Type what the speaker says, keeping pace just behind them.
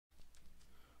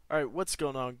Alright, what's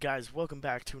going on, guys? Welcome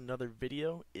back to another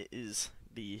video. It is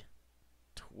the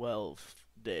 12th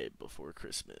day before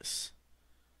Christmas.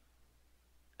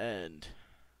 And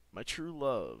my true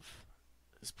love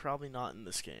is probably not in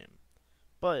this game,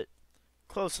 but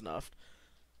close enough.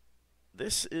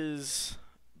 This is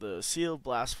the Sealed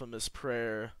Blasphemous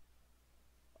Prayer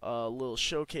little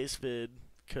showcase vid,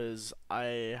 because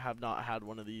I have not had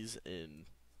one of these in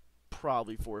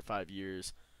probably 4 or 5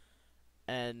 years.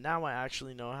 And now I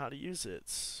actually know how to use it,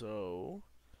 so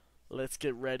let's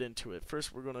get right into it.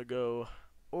 First, we're going to go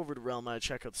over to Realm Eye,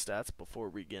 check out the stats before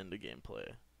we get into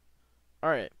gameplay.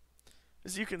 Alright,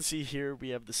 as you can see here, we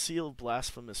have the Seal of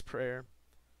Blasphemous Prayer.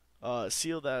 A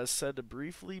seal that is said to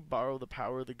briefly borrow the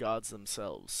power of the gods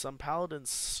themselves. Some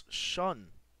paladins shun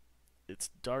its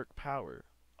dark power,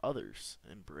 others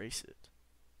embrace it.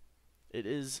 It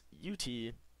is UT.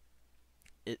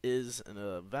 It is an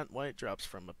event white, drops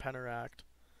from a Penteract.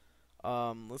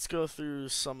 Let's go through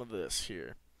some of this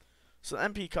here. So the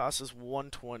MP cost is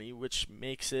 120, which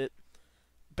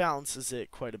balances it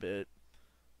quite a bit.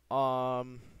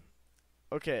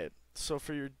 Okay, so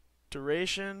for your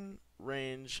duration,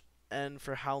 range, and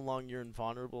for how long you're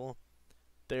invulnerable,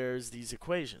 there's these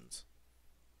equations.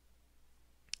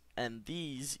 And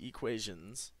these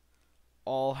equations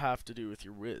all have to do with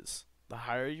your whiz. The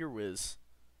higher your whiz,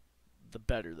 the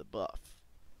better the buff.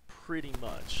 Pretty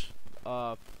much.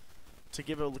 To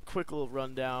give a quick little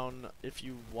rundown, if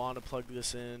you want to plug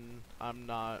this in, I'm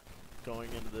not going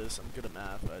into this. I'm good at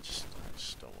math. I just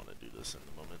don't want to do this in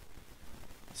the moment.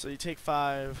 So you take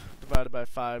 5 divided by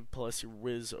 5 plus your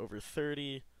whiz over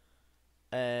 30,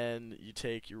 and you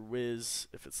take your whiz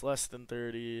if it's less than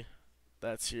 30.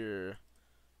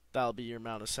 That'll be your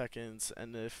amount of seconds,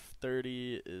 and if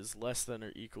 30 is less than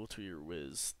or equal to your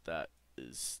whiz, that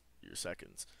is your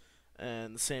seconds.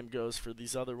 And the same goes for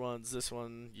these other ones. This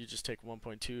one, you just take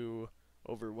 1.2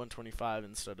 over 125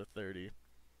 instead of 30,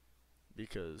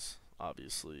 because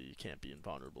obviously you can't be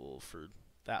invulnerable for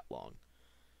that long.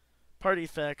 Party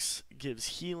effects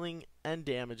gives healing and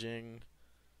damaging,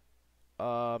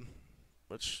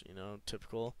 which,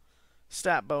 typical.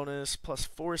 Stat bonus, plus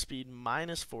 4 speed,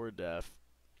 minus 4 death.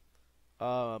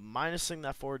 Minusing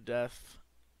that 4 death,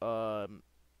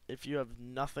 if you have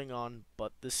nothing on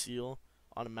but the seal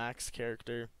on a max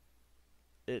character,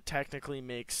 it technically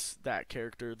makes that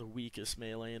character the weakest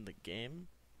melee in the game.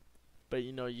 But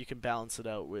you can balance it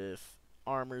out with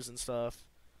armors and stuff.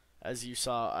 As you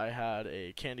saw, I had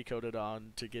a candy coated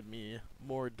on to give me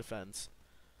more defense.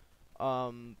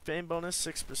 Fame bonus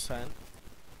 6%,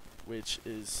 which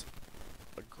is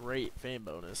a great fame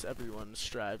bonus. Everyone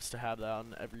strives to have that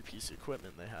on every piece of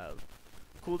equipment they have.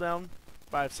 Cooldown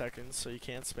 5 seconds, so you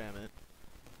can't spam it.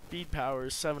 Speed power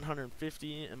is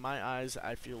 750. In my eyes,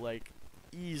 I feel like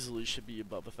easily should be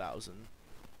above 1,000.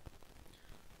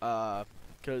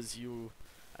 Because you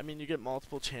get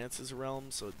multiple chances realm,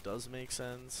 so it does make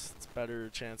sense. It's better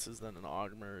chances than an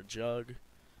Ogmer or a Jug.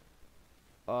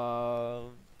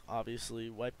 Obviously,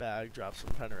 white bag drops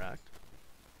from Penteract.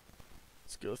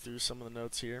 Let's go through some of the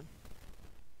notes here.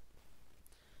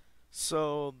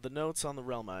 So, the notes on the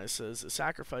Realm Eye says, a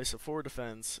sacrifice of 4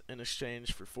 defense in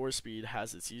exchange for 4 speed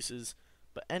has its uses,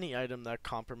 but any item that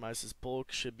compromises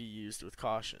bulk should be used with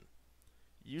caution.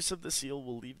 Use of the seal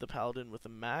will leave the paladin with a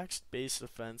maxed base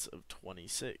defense of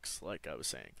 26, like I was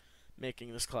saying,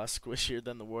 making this class squishier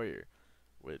than the warrior,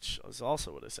 which is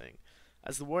also what I was saying,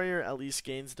 as the warrior at least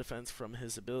gains defense from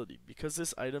his ability. Because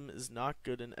this item is not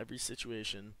good in every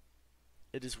situation,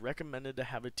 it is recommended to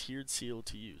have a tiered seal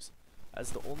to use,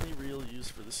 as the only real use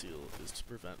for the seal is to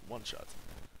prevent one-shots.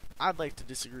 I'd like to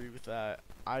disagree with that.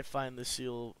 I find the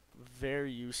seal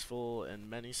very useful in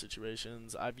many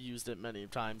situations. I've used it many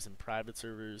times in private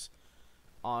servers.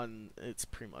 It's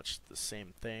pretty much the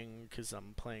same thing, because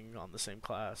I'm playing on the same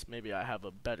class. Maybe I have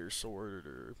a better sword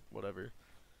or whatever.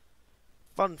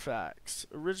 Fun facts.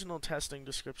 Original testing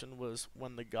description was,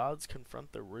 when the gods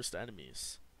confront their worst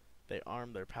enemies, they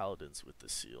arm their paladins with the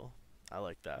seal. I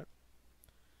like that.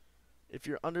 If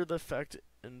you're under the effect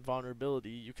and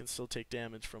vulnerability, you can still take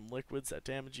damage from liquids that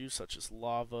damage you, such as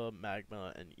lava,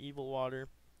 magma, and evil water.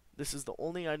 This is the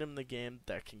only item in the game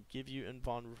that can give you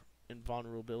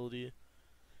invulnerability.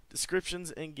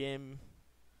 Descriptions in-game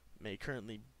may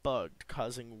currently bugged,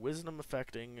 causing wisdom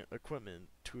affecting equipment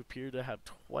to appear to have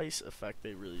twice effect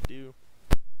they really do.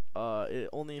 It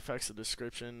only affects the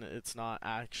description. It's not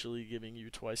actually giving you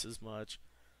twice as much.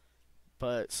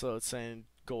 But, so it's saying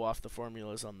go off the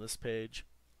formulas on this page.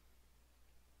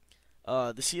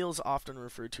 The seal is often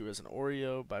referred to as an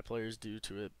Oreo by players due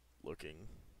to it looking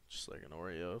just like an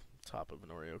Oreo, top of an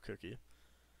Oreo cookie.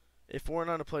 If worn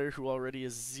on a player who already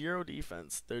has 0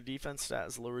 defense, their defense stat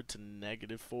is lowered to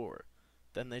 -4.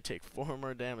 Then they take 4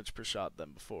 more damage per shot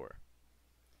than before.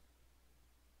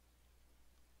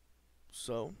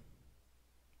 So,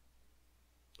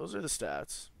 those are the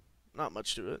stats. Not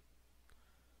much to it.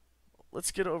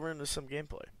 Let's get over into some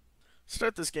gameplay.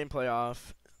 Start this gameplay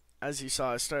off. As you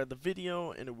saw, I started the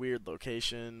video in a weird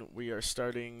location. We are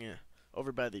starting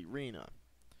over by the arena.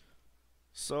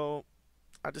 So,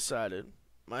 I decided,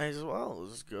 might as well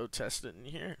just go test it in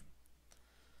here.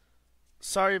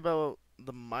 Sorry about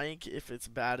the mic if it's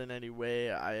bad in any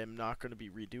way. I am not going to be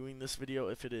redoing this video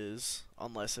if it is,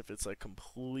 unless if it's like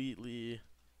completely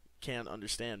can't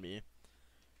understand me,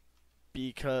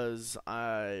 because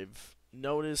I've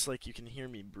noticed like you can hear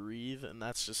me breathe, and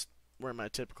that's just where my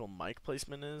typical mic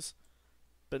placement is.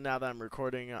 But now that I'm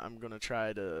recording, I'm going to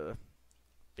try to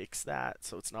fix that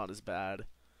so it's not as bad.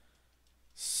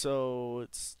 So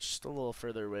it's just a little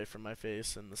further away from my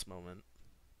face in this moment.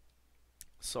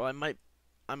 So I might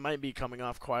be coming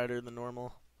off quieter than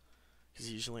normal,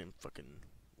 because usually I'm fucking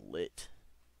lit.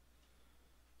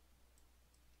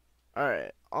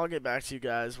 Alright, I'll get back to you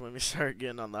guys when we start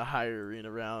getting on the higher arena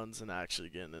rounds and actually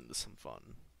getting into some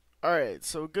fun. Alright,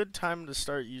 so a good time to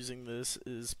start using this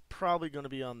is probably going to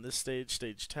be on this stage,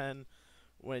 stage 10,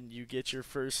 when you get your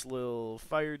first little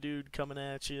fire dude coming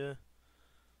at you.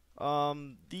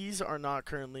 These are not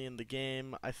currently in the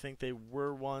game. I think they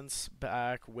were once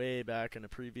back, way back in a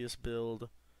previous build,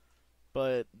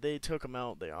 but they took them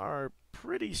out. They are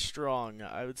pretty strong.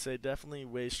 I would say definitely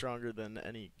way stronger than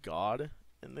any god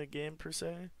in the game per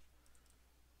se,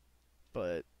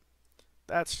 but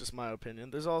that's just my opinion.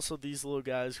 There's also these little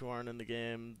guys who aren't in the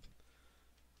game,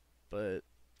 but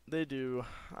they do,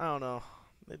 I don't know,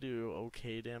 they do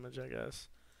okay damage, I guess.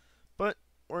 But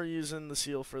we're using the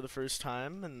seal for the first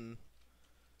time, and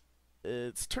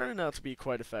it's turning out to be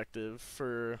quite effective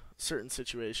for certain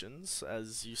situations.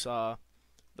 As you saw,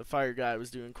 the fire guy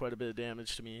was doing quite a bit of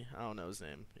damage to me. I don't know his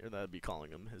name, or that'd be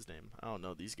calling him his name. I don't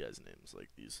know these guys' names, like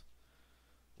these.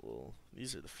 Well,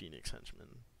 these are the Phoenix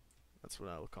henchmen. That's what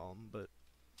I will call them. But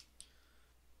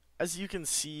as you can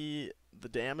see, the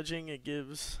damaging it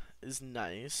gives is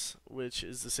nice, which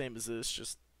is the same as this,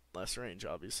 just less range,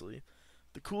 obviously.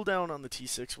 The cooldown on the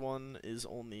T6 one is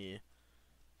only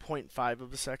 0.5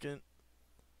 of a second,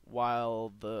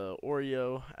 while the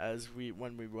Oreo,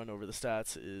 when we went over the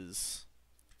stats, is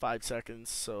 5 seconds.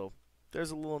 So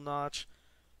there's a little notch,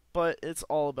 but it's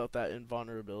all about that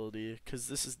invulnerability, because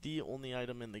this is the only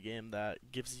item in the game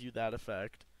that gives you that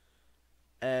effect,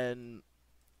 and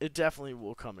it definitely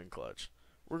will come in clutch.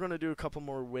 We're going to do a couple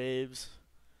more waves,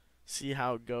 see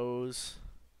how it goes.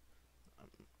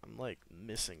 I'm like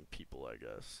missing people, I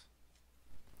guess,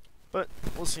 but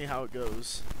we'll see how it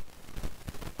goes.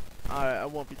 I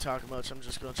won't be talking much. I'm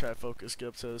just going to try to focus, get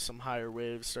up to some higher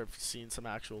waves, start seeing some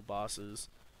actual bosses.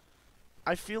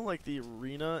 I feel like the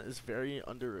arena is very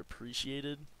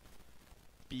underappreciated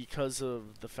because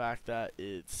of the fact that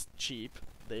it's cheap.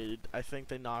 I think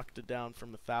they knocked it down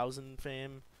from 1,000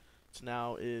 fame to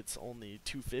now it's only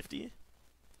 250.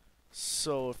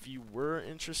 So if you were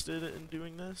interested in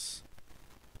doing this,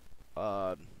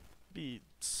 be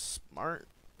smart.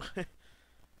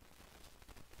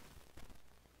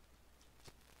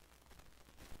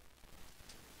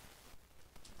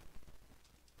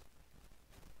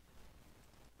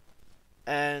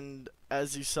 And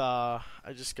as you saw,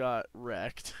 I just got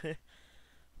wrecked.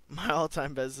 My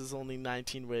all-time best is only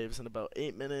 19 waves in about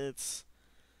 8 minutes.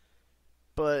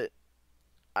 But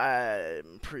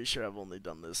I'm pretty sure I've only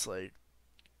done this like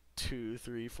 2,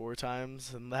 3, 4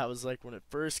 times. And that was like when it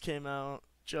first came out,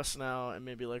 just now, and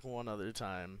maybe like one other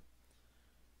time.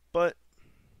 But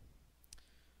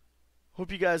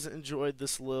hope you guys enjoyed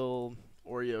this little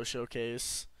Oreo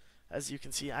showcase. As you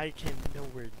can see, I came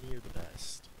nowhere near the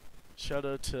best. Shout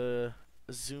out to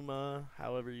Azuma,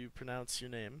 however you pronounce your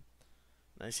name.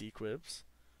 Nice equips.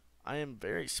 I am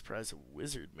very surprised a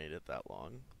wizard made it that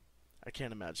long. I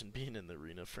can't imagine being in the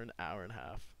arena for an hour and a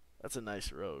half. That's a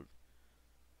nice rogue.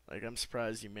 Like, I'm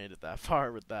surprised you made it that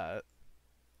far with that.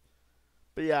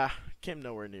 But yeah, came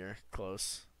nowhere near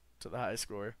close to the high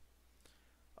score.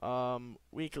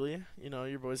 Weekly, you know,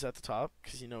 your boy's at the top,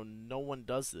 because, you know, no one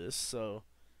does this, so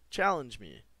challenge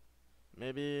me.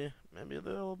 Maybe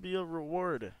there'll be a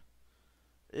reward.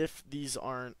 If these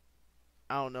aren't,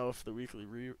 I don't know if the weekly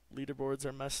leaderboards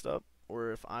are messed up,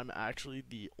 or if I'm actually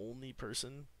the only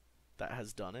person that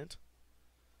has done it.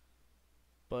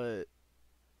 But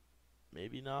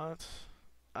maybe not.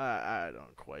 I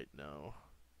don't quite know.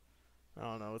 I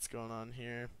don't know what's going on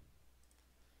here.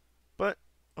 But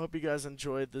I hope you guys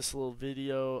enjoyed this little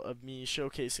video of me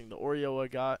showcasing the Oreo I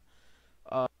got.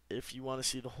 if you want to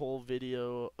see the whole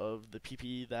video of the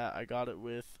PPE that I got it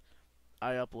with,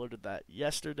 I uploaded that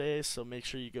yesterday, so make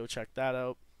sure you go check that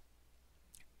out.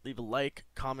 Leave a like,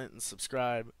 comment, and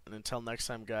subscribe. And until next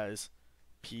time, guys,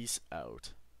 peace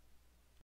out.